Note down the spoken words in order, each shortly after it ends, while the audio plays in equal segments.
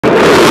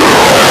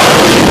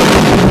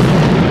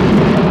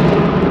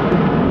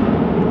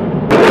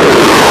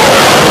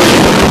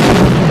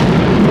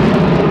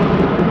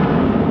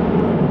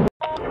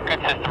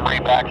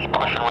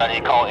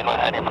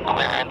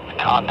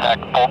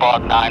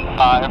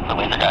the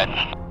laser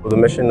guidance. The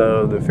mission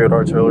of the field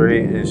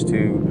artillery is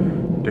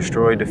to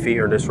destroy, defeat,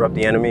 or disrupt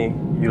the enemy,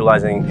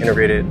 utilizing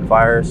integrated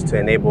fires to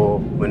enable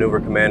maneuver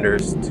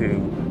commanders to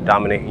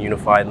dominate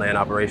unified land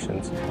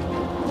operations.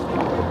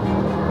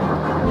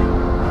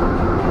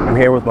 I'm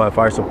here with my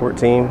fire support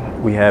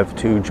team. We have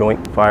 2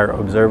 joint fire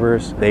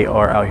observers. They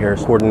are out here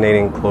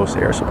coordinating close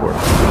air support.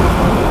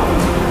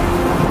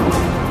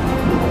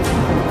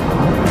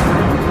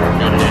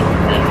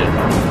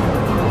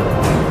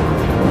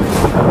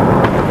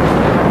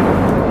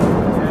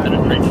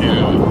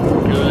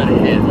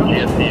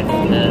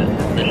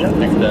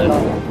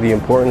 The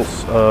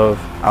importance of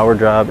our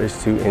job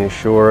is to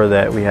ensure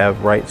that we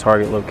have right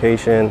target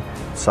location,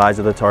 size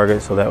of the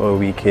target, so that way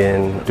we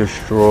can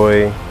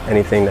destroy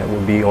anything that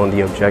will be on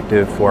the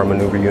objective for our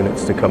maneuver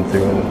units to come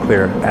through and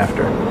clear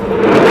after.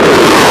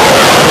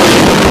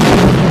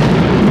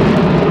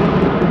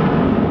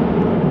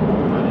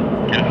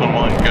 Good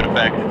 1, good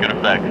effect, good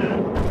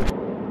effect.